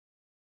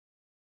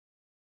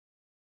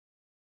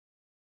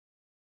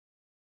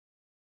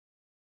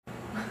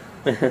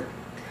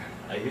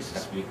I used to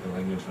speak the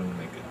language when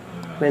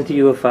Went to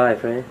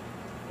U5, right?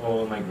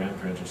 well, my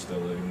grandparents are still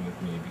living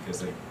with me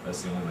because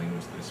that's the only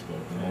language they spoke.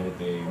 When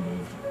they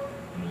moved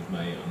in with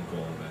my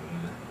uncle,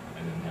 then I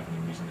didn't have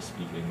any reason to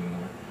speak it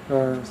anymore.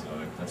 So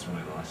that's when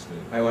I lost it.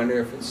 I wonder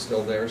if it's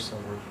still there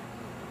somewhere.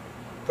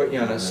 Put you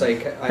on a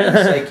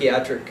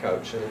psychiatric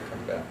couch, it'll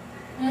come back.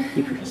 I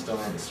still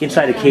have the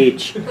Inside a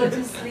cage.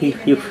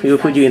 He'll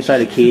put you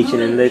inside a cage and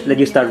then let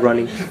you start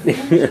running.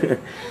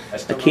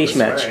 A cage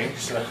match. Swearing,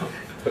 so.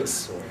 Put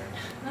swearing.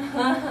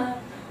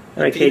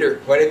 Alright, Peter,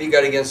 Kate. what have you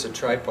got against a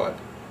tripod?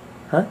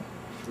 Huh?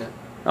 No.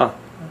 Oh,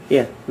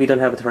 yeah, we don't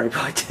have a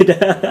tripod. Put it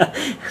That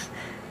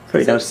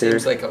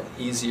downstairs. seems like an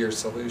easier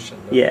solution.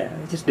 Yeah,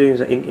 just doing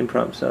some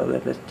improv, so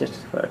let's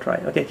just try.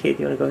 Okay, Kate,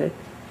 you want to go ahead?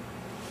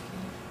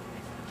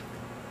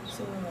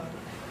 So,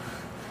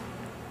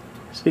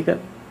 Speak up.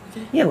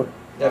 okay. Yeah, You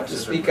have to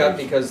speak up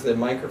because the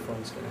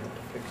microphone's going to have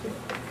to pick you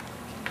up.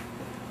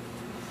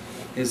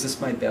 Is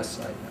this my best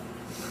side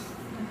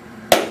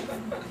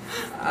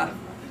now?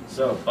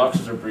 So,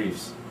 boxers or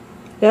briefs?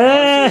 Briefs.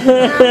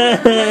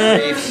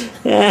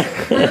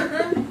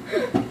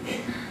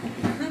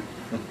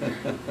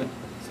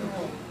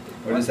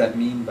 What does that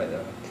mean by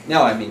that?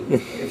 No, I mean,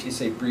 if you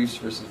say briefs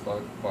versus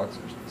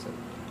boxers.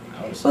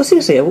 Well,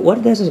 seriously,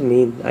 what does it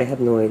mean? I have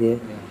no idea.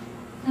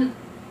 Yeah.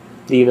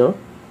 Do you know?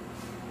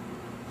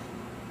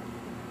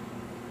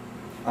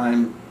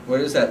 What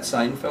is that,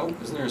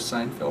 Seinfeld? Isn't there a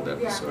Seinfeld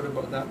episode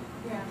about that?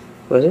 Yeah.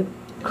 Was it?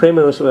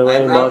 Kramer was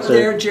wearing I'm out boxer.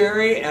 there,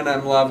 Jerry, and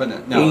I'm loving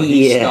it. No,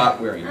 he stopped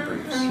wearing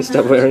briefs. He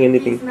stopped wearing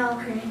anything. He's not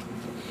wearing.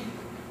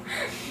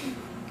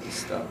 He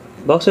stopped.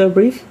 Boxer or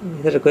brief?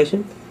 Is that a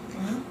question?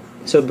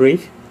 So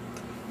brief?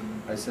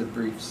 I said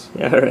briefs.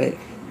 Yeah, alright.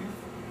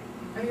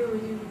 Are you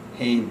really?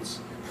 Hanes.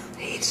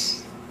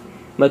 Haynes.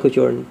 Michael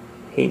Jordan.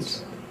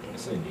 Haynes. I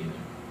say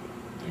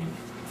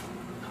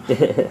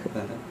neither.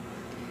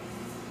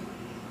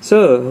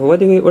 So,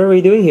 what are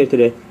we doing here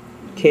today?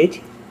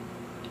 Kate?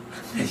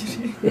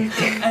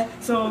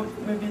 So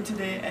maybe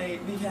today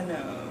we can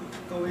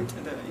go with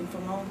the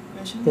informal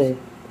questions. Yeah. Okay.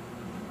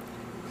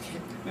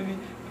 Maybe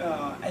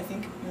I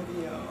think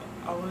maybe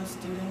our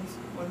students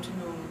want to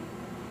know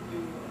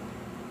you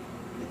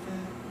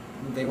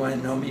better. They want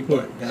to know me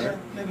better.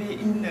 Maybe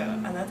in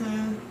another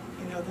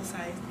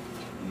side.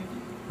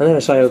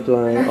 Another side of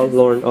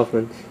Lorne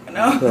Olfman.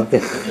 No.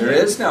 There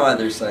is no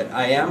other side.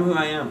 I am who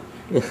I am.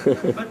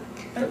 But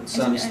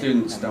Some actually,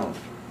 students don't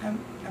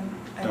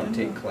I don't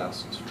take know.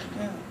 classes.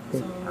 Yeah. So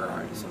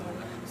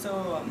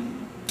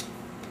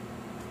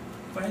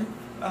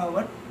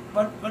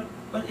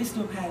what is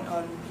your plan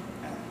on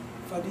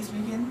for this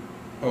weekend?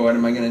 Oh, what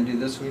am I going to do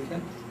this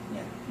weekend?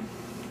 Yeah.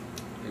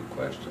 Good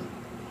question.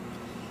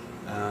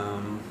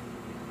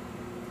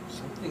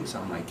 Something's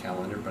on my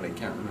calendar, but I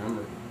can't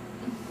remember.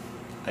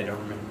 I don't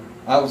remember.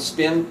 I'll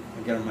spin.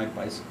 I'll get on my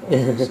bicycle,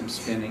 do some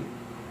spinning.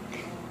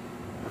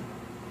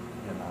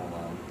 And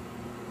I'll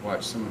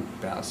watch some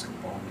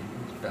basketball.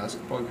 Maybe. Is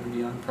basketball going to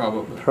be on?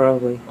 Probably.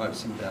 Probably. Watch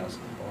some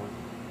basketball.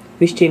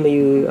 Which team are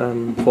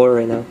you for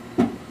right now?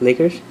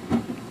 Lakers?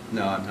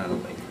 No, I'm not a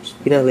Lakers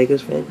fan. You're not a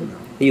Lakers fan? No.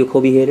 Are you a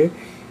Kobe hater?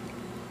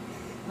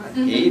 Not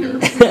a hater.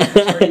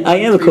 I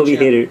am a Kobe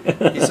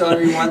hater. He's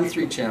already won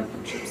 3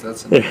 championships.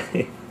 That's enough.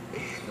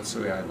 That's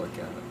the way I look at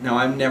it. No,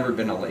 I've never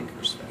been a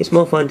Lakers fan. It's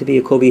more fun to be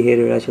a Kobe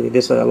hater, actually.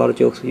 There's a lot of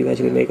jokes you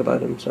actually make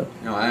about him. So.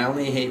 No, I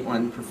only hate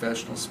one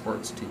professional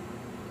sports team.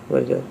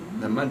 What is that?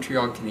 The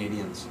Montreal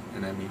Canadiens,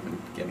 and I'm even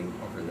getting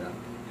over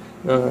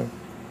that. Uh-huh.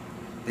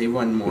 They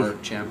won more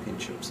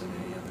championships than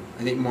any other.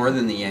 I think more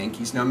than the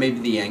Yankees. Now maybe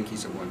the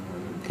Yankees have won more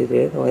than Did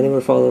they? Oh, I never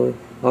follow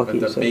hockey.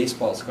 But the so.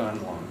 baseball's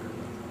gone longer.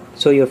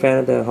 So you're a fan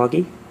of the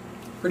hockey?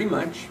 Pretty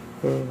much.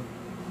 Oh.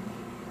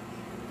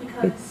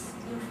 Because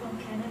you're from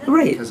Canada?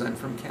 Right. Because I'm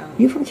from Canada.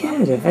 You're from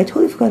Canada. I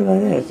totally forgot about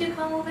When that. did you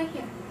come over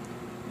here?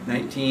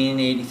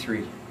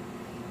 1983.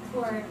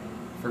 For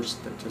First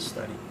to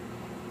study.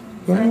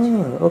 Ah,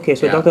 okay.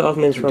 So Yeah. Dr.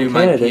 Olfman's To from do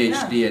my Canada.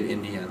 PhD at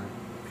Indiana.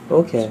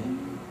 Okay.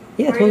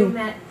 Yeah, where you totally.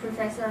 met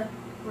Professor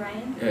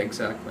Ryan? Yeah,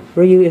 exactly.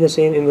 Were you in the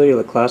same, were you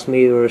like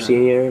classmate or Yeah.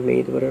 senior,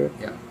 mate, whatever?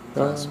 Yeah. Ah.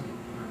 Classmate.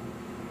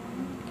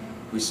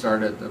 We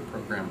started the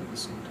program at the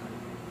same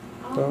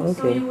time. Oh,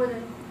 So okay. you were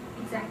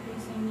exactly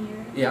the same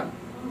year? Yeah.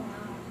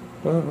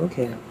 Oh, wow. Oh,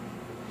 okay.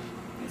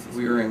 Yeah.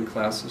 We were in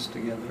classes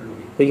together.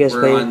 So you guys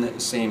were play- on the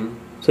same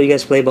So you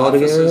guys play ball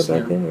together offices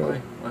back then? near- Or?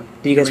 What?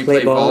 Do you guys Did we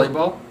play ball?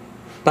 volleyball?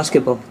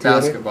 Basketball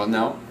together? Basketball,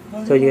 no.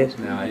 So you guys...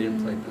 No, I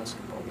didn't play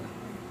basketball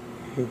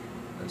then.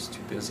 Hmm. I was too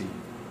busy.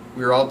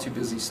 We were all too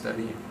busy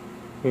studying.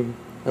 Hmm.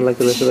 Unlike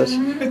the rest of us.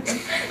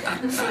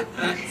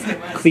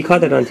 We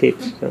caught that on tape,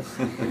 so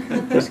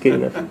that's good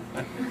enough.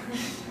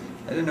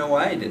 I don't know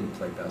why I didn't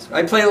play basketball.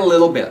 I played a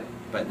little bit,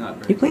 but not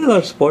very You played a lot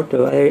of sport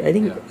though. I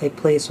think Yeah. I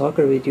played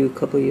soccer with you a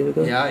couple of years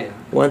ago. Yeah, yeah.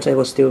 Once I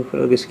was still a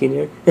little bit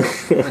skinnier.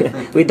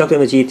 With Dr.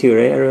 Majid too,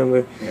 right? I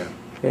remember. Yeah.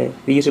 Right.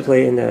 We used to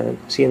play in the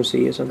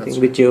CMC or something That's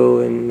with right. Joe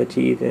and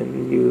Majid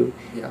and you,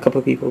 Yeah. a couple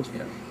of people.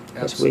 Yeah,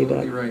 That's way absolutely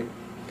back. right.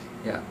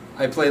 Yeah,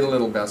 I played a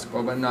little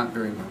basketball, but not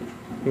very much.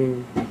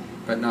 Mm.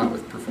 But not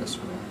with Professor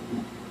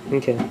Ryan.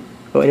 Okay.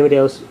 Well, anybody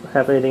else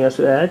have anything else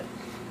to add?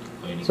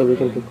 Playing So we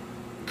curling. can.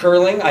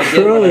 Curling, I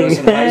did when I was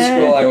in Curling. high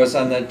school. I was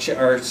on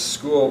our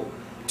school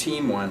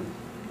team won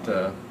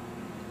the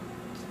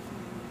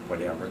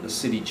whatever, the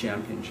city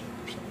championship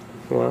or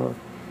something. Wow. Or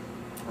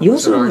You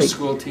was it also our like-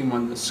 school team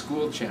won the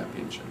school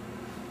championship.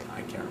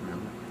 I can't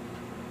remember.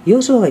 You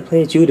also like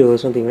play judo or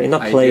something, right?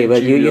 Not I play, did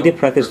but you judo did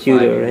practice for 5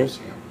 judo, years,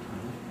 right? yeah.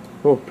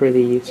 Oh,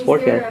 pretty Is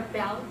sport there guy. a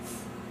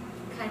belts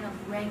kind of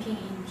ranking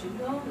in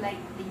judo, like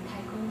in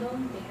taekwondo?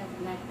 They have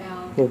black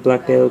belt. Yeah,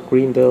 black belt,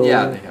 green belt.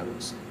 Yeah, they have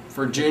it.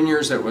 For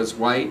juniors, it was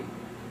white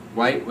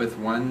with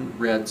 1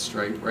 red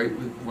stripe,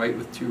 white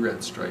with 2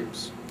 red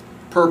stripes,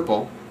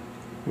 purple,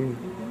 Mm.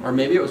 or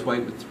maybe it was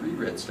white with 3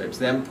 red stripes,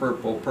 then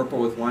purple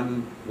with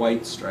 1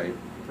 white stripe,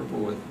 purple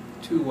with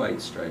 2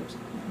 white stripes,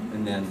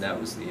 and then that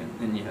was the end.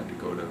 Then you had to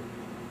go to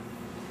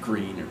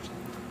green or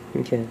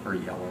something, Okay. or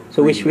yellow.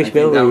 So which Green, I think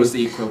belt that were was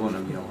you? the equivalent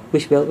of yellow.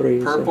 Which belt were you?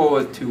 sir? Purple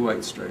with 2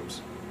 white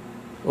stripes.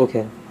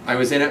 Okay. I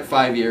was in it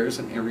 5 years,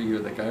 and every year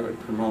the guy would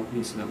promote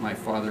me so that my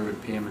father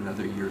would pay him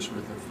another year's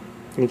worth of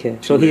Okay.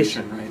 So he's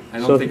tuition, right? I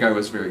don't so- think I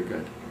was very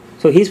good.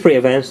 pretty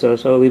advanced though.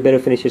 So we better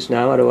finish this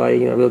now, otherwise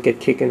we'll get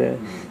kicked in the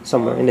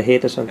somewhere in the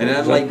head or something. And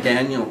So- unlike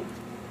Daniel,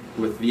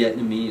 with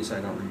Vietnamese, I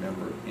don't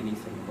remember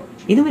anything about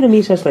You know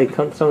Vietnamese has like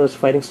some of those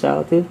fighting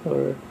style too,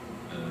 or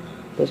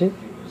does I it? think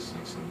it was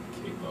like some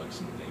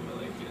kickboxing thing,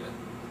 but like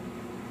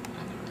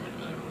I never heard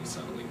of it. I only saw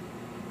it, like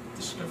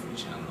Discovery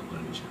Channel or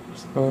Learning Channel or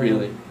something.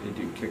 Really, they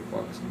do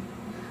kickboxing.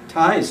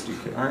 Thais do,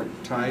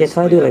 aren't Thais? Yeah,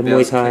 Thai do the like Muay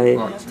best Thai,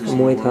 kickboxers in the Muay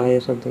world? Thai or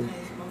something.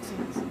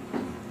 Boxing.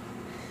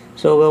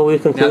 So well, we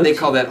Now conclude. they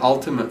call that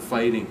ultimate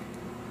fighting.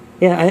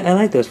 Yeah, I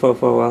like those for a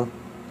while.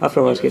 After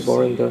a while, it gets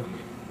boring though.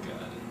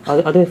 Got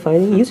it. Are they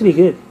fighting? It used to be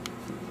good.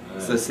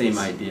 It's the same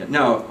idea.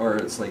 No, or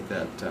it's like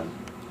that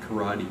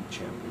karate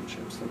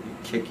championships that you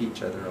kick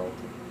each other out.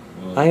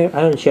 Well,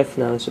 Iron Chef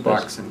now is the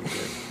best. Boxing, good.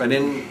 But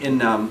in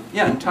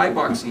Thai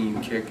boxing you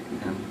kick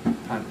and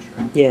punch,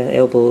 right? Yeah,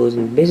 elbows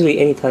and basically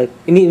any type.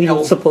 I mean,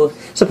 Elbow.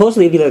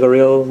 supposedly if you're like a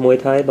real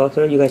Muay Thai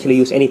boxer, you can actually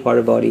use any part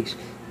of bodies,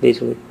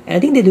 basically. And I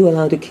think they do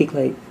allow to kick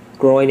like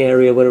groin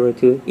area, whatever,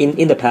 too.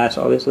 In the past,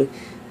 obviously,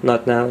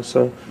 not now.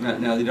 So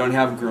Now they don't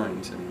have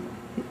groins anymore.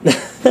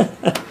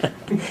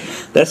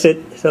 that's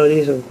it. So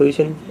this is the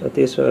conclusion of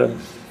this For the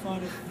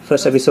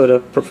first episode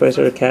of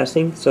Professor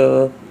Casting.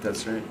 So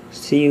That's right.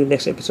 see you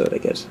next episode, I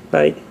guess.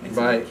 Bye.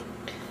 Bye.